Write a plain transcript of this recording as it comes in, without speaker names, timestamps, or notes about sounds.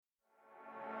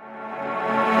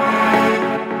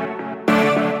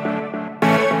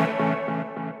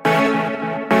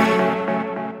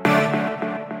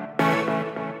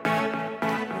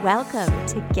Welcome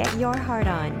to Get Your Heart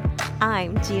On.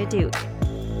 I'm Gia Duke. Hey,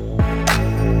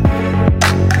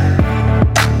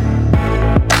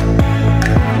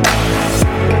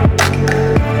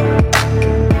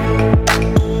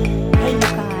 you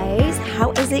guys,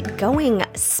 how is it going?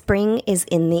 Spring is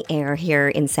in the air here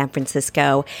in San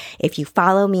Francisco. If you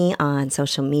follow me on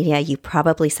social media, you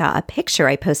probably saw a picture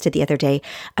I posted the other day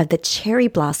of the cherry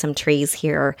blossom trees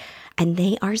here, and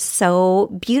they are so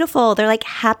beautiful. They're like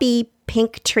happy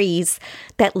pink trees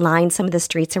that line some of the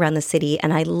streets around the city.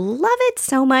 And I love it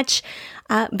so much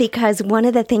because one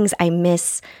of the things I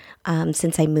miss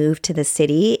since I moved to the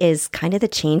city is kind of the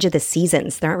change of the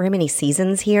seasons. There aren't very many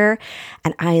seasons here,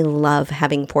 and I love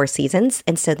having 4 seasons.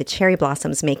 And so the cherry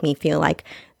blossoms make me feel like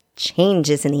change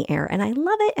is in the air, and I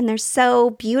love it, and they're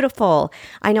so beautiful.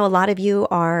 I know a lot of you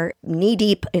are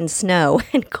knee-deep in snow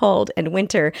and cold and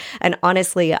winter, and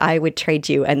honestly, I would trade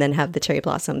you and then have the cherry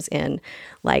blossoms in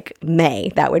like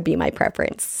May. That would be my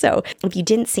preference. So if you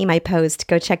didn't see my post,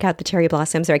 go check out the cherry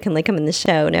blossoms, or I can link them in the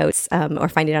show notes, or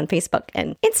find it on Facebook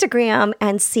and Instagram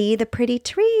and see the pretty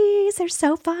trees. They're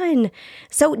so fun.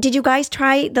 So did you guys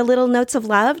try the little notes of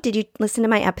love? Did you listen to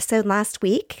my episode last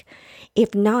week?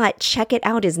 If not, check it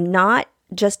out. It's not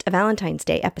just a Valentine's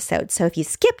Day episode. So if you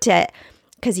skipped it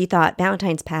because you thought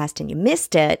Valentine's passed and you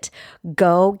missed it,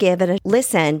 go give it a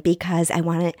listen, because I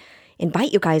want to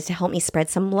invite you guys to help me spread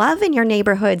some love in your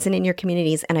neighborhoods and in your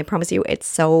communities. And I promise you, it's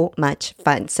so much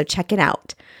fun. So check it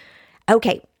out.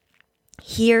 Okay,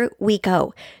 here we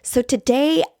go. So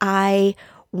today I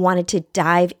wanted to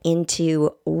dive into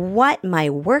what my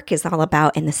work is all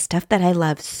about and the stuff that I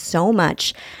love so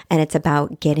much. And it's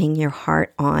about getting your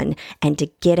heart on and to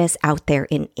get us out there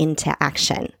and into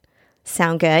action.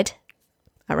 Sound good?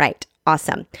 All right,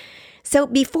 awesome. So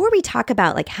before we talk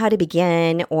about like how to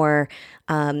begin or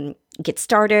get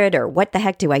started or what the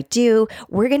heck do I do,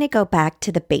 we're going to go back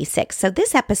to the basics. So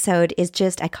this episode is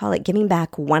just, I call it Giving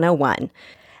Back 101.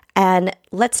 And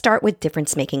let's start with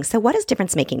difference making. So what does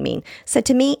difference making mean? So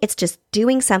to me, it's just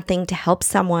doing something to help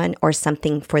someone or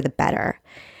something for the better.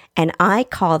 And I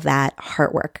call that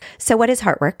heart work. So what is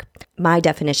heart work? My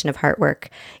definition of heart work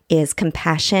is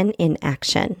compassion in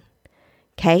action.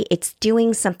 Okay, it's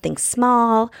doing something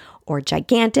small or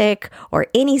gigantic or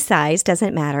any size,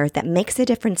 doesn't matter, that makes a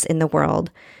difference in the world,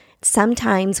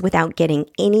 sometimes without getting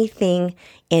anything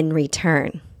in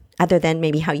return, other than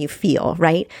maybe how you feel,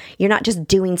 right? You're not just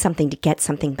doing something to get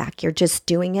something back. You're just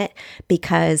doing it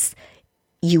because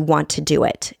you want to do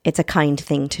it. It's a kind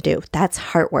thing to do. That's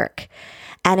heart work.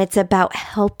 And it's about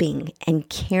helping and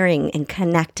caring and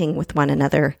connecting with one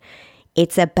another.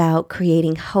 It's about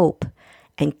creating hope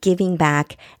and giving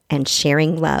back and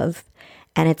sharing love.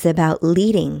 And it's about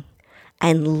leading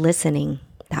and listening.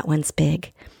 That one's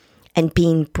big. And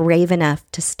being brave enough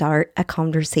to start a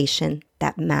conversation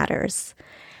that matters.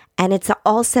 And it's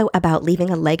also about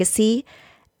leaving a legacy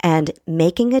and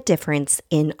making a difference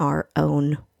in our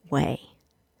own way.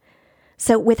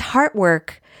 So with heart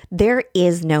work, there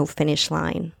is no finish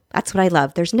line. That's what I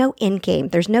love. There's no end game.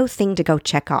 There's no thing to go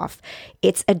check off.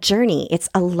 It's a journey. It's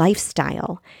a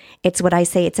lifestyle. It's what I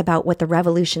say. It's about what the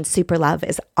Revolution Super Love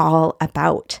is all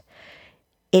about.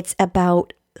 It's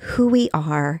about who we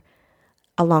are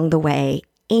along the way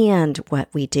and what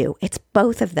we do. It's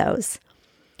both of those,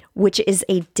 which is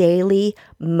a daily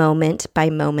moment by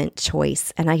moment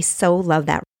choice. And I so love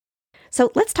that.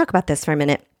 So let's talk about this for a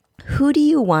minute. Who do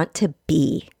you want to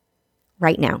be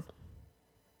right now?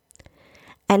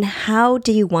 And how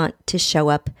do you want to show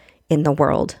up in the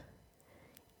world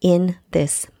in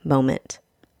this moment?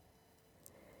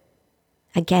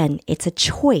 Again, it's a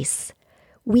choice.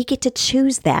 We get to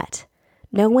choose that.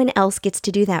 No one else gets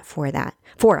to do that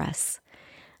for us.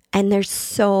 And there's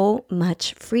so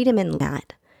much freedom in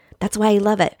that. That's why I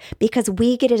love it, because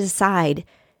we get to decide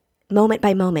moment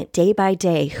by moment, day by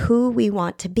day, who we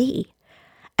want to be.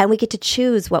 And we get to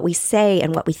choose what we say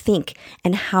and what we think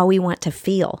and how we want to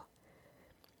feel.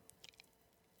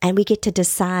 And we get to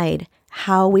decide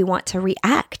how we want to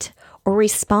react or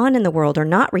respond in the world or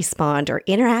not respond or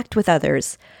interact with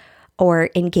others or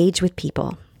engage with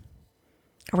people.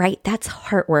 Right? That's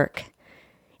heart work.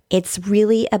 It's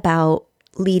really about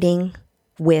leading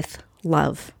with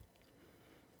love.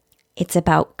 It's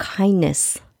about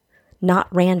kindness,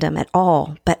 not random at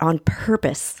all, but on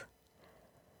purpose.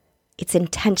 It's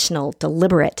intentional,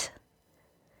 deliberate.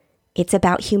 It's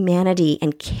about humanity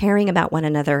and caring about one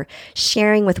another,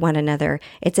 sharing with one another.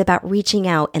 It's about reaching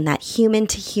out and that human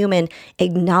to human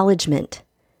acknowledgement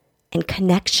and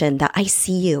connection that I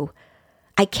see you.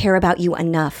 I care about you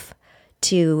enough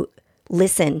to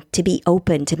listen, to be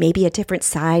open to maybe a different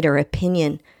side or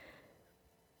opinion.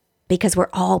 because we're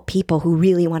all people who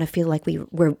really want to feel like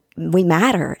we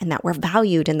matter and that we're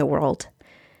valued in the world.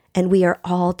 And we are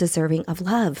all deserving of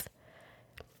love.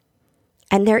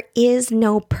 And there is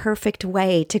no perfect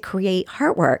way to create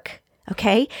heart work,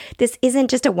 okay? This isn't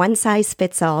just a one size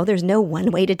fits all. There's no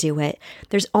one way to do it.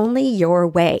 There's only your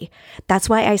way. That's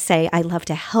why I say I love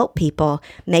to help people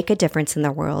make a difference in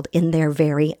the world in their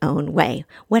very own way,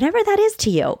 whatever that is to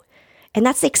you. And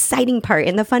that's the exciting part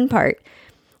and the fun part.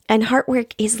 And heart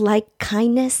work is like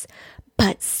kindness,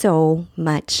 but so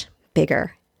much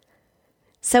bigger.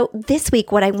 So this week,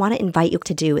 what I want to invite you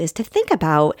to do is to think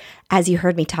about, as you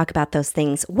heard me talk about those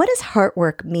things, what does heart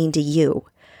work mean to you?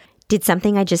 Did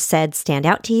something I just said stand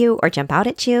out to you or jump out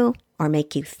at you or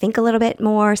make you think a little bit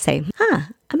more? Say, I'm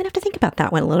going to have to think about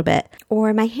that one a little bit.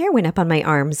 Or my hair went up on my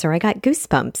arms or I got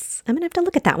goosebumps. I'm going to have to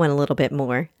look at that one a little bit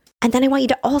more. And then I want you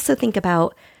to also think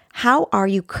about, how are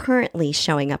you currently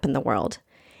showing up in the world?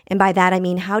 And by that, I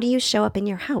mean, how do you show up in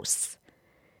your house?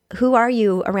 Who are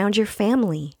you around your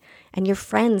family and your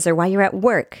friends or while you're at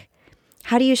work?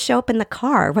 How do you show up in the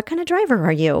car? What kind of driver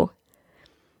are you?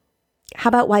 How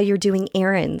about while you're doing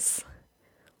errands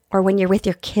or when you're with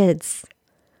your kids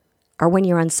or when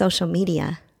you're on social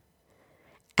media?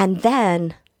 And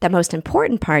then the most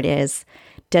important part is,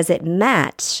 does it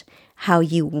match how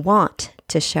you want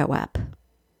to show up?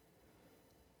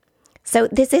 So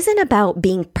this isn't about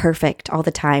being perfect all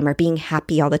the time or being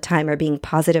happy all the time or being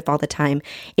positive all the time.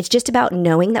 It's just about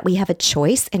knowing that we have a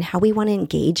choice in how we want to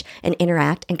engage and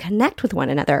interact and connect with one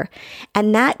another.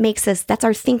 And that makes us, that's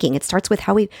our thinking. It starts with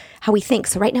how we think.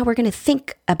 So right now we're going to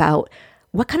think about,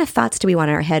 what kind of thoughts do we want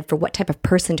in our head for what type of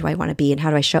person do I want to be and how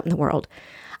do I show up in the world?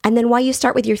 And then why you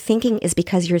start with your thinking is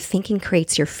because your thinking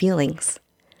creates your feelings.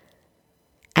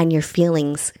 And your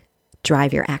feelings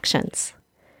drive your actions.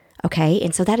 Okay.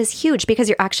 And so that is huge because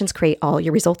your actions create all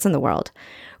your results in the world,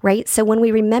 right? So when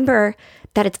we remember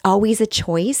that it's always a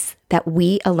choice that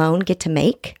we alone get to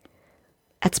make,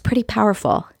 that's pretty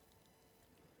powerful.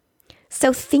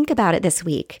 So think about it this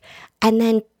week and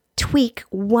then tweak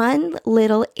one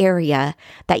little area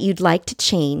that you'd like to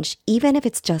change, even if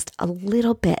it's just a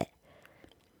little bit.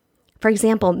 For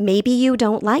example, maybe you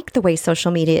don't like the way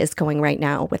social media is going right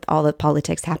now with all the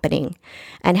politics happening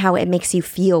and how it makes you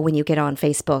feel when you get on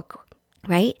Facebook,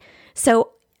 right?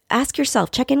 So ask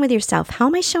yourself, check in with yourself. How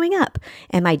am I showing up?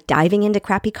 Am I diving into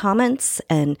crappy comments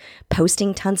and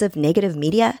posting tons of negative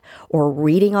media or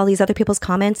reading all these other people's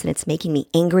comments and it's making me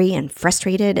angry and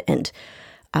frustrated and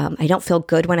I don't feel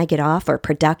good when I get off or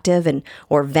productive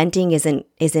or venting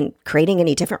isn't creating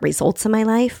any different results in my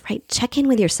life, right? Check in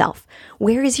with yourself.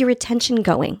 Where is your attention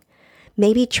going?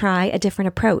 Maybe try a different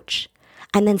approach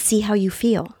and then see how you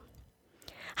feel.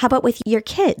 How about with your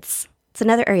kids? It's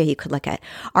another area you could look at.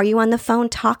 Are you on the phone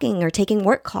talking or taking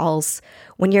work calls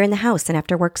when you're in the house and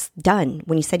after work's done,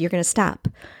 when you said you're going to stop?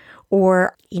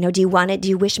 Or, do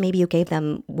you wish maybe you gave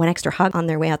them one extra hug on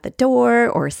their way out the door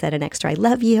or said an extra I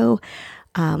love you?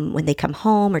 When they come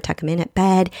home or tuck them in at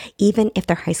bed, even if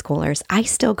they're high schoolers, I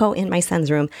still go in my son's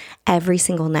room every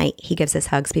single night. He gives us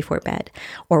hugs before bed,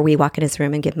 or we walk in his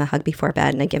room and give him a hug before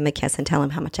bed and I give him a kiss and tell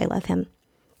him how much I love him.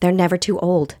 They're never too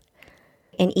old.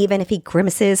 And even if he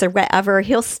grimaces or whatever,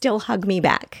 he'll still hug me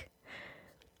back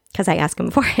because I ask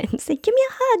him for it and say, give me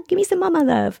a hug, give me some mama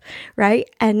love, right?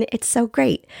 And it's so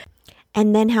great.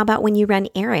 And then how about when you run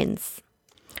errands?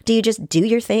 Do you just do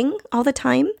your thing all the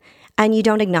time? And you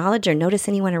don't acknowledge or notice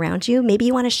anyone around you? Maybe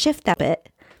you want to shift that bit.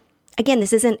 Again,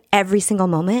 this isn't every single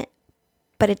moment,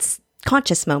 but it's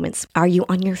conscious moments. Are you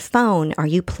on your phone? Are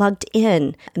you plugged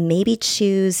in? Maybe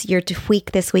choose your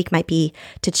tweak this week might be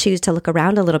to choose to look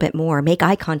around a little bit more, make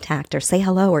eye contact or say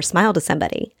hello or smile to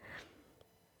somebody,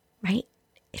 right?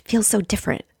 It feels so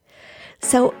different.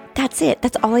 So that's it.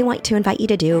 That's all I want to invite you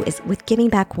to do is with Giving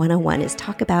Back 101 is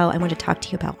I want to talk to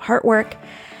you about heart work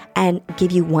and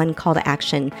give you one call to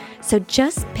action. So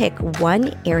just pick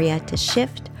one area to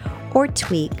shift or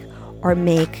tweak or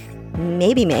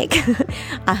maybe make a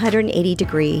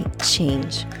 180-degree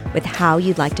change with how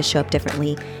you'd like to show up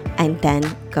differently and then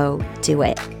go do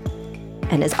it.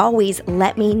 And as always,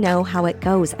 let me know how it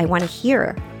goes. I want to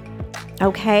hear.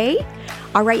 Okay?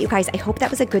 All right, you guys, I hope that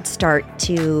was a good start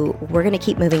we're going to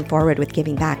keep moving forward with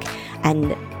Giving Back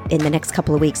and in the next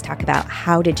couple of weeks talk about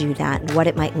how to do that and what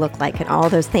it might look like and all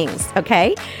those things,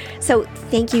 okay? So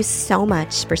thank you so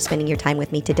much for spending your time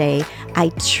with me today. I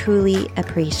truly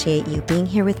appreciate you being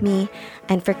here with me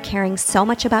and for caring so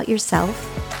much about yourself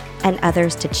and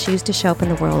others to choose to show up in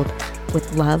the world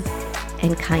with love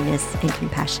and kindness and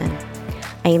compassion.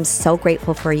 I am so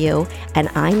grateful for you, and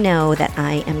I know that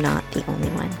I am not the only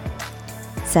one.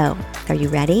 So, are you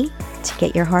ready to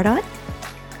get your heart on?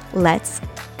 Let's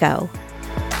go.